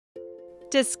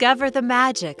Discover the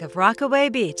magic of Rockaway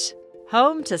Beach,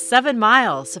 home to 7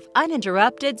 miles of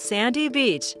uninterrupted sandy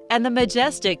beach and the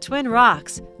majestic Twin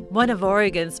Rocks, one of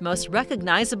Oregon's most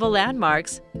recognizable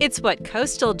landmarks. It's what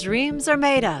coastal dreams are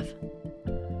made of.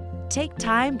 Take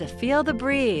time to feel the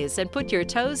breeze and put your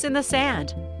toes in the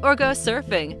sand, or go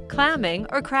surfing, clamming,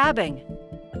 or crabbing.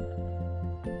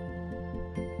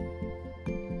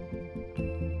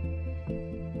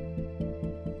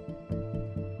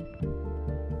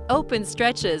 Open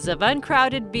stretches of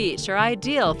uncrowded beach are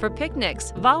ideal for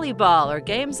picnics, volleyball, or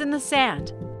games in the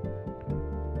sand.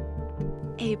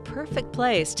 A perfect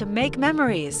place to make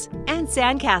memories and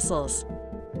sandcastles.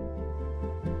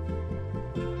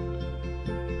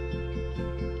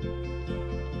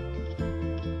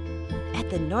 At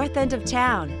the north end of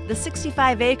town, the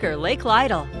 65-acre Lake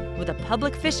Lytle, with a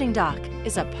public fishing dock,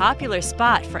 is a popular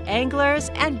spot for anglers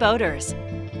and boaters.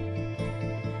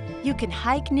 You can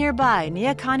hike nearby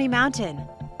Neahkahnie Mountain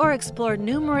or explore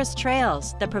numerous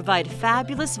trails that provide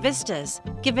fabulous vistas,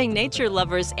 giving nature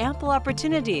lovers ample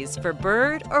opportunities for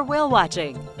bird or whale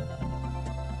watching.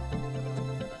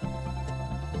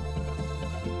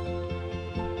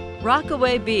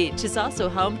 Rockaway Beach is also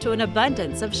home to an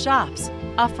abundance of shops,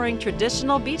 offering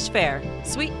traditional beach fare,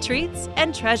 sweet treats,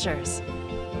 and treasures.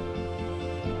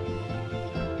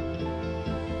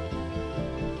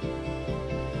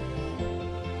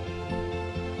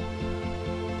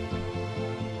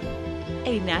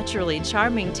 A naturally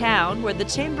charming town where the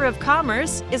Chamber of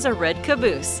Commerce is a red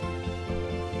caboose.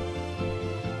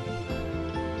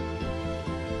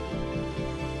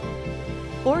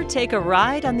 Or take a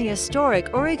ride on the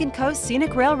historic Oregon Coast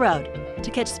Scenic Railroad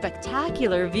to catch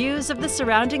spectacular views of the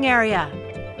surrounding area.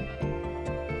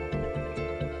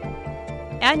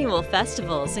 Annual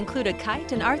festivals include a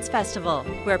kite and arts festival,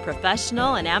 where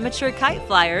professional and amateur kite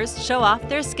flyers show off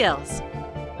their skills.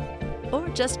 Or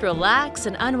just relax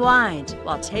and unwind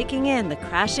while taking in the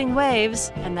crashing waves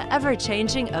and the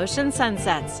ever-changing ocean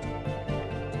sunsets.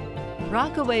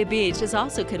 Rockaway Beach is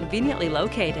also conveniently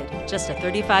located, just a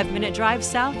 35-minute drive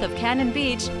south of Cannon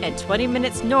Beach and 20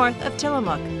 minutes north of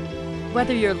Tillamook.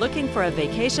 Whether you're looking for a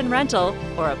vacation rental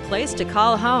or a place to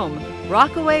call home,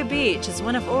 Rockaway Beach is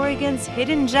one of Oregon's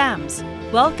hidden gems.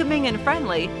 Welcoming and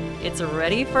friendly, it's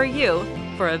ready for you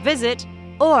for a visit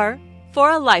or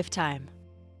for a lifetime.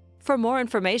 For more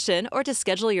information or to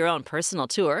schedule your own personal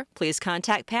tour, please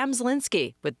contact Pam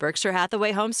Zielinski with Berkshire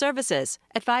Hathaway Home Services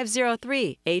at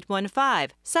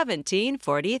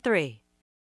 503-815-1743.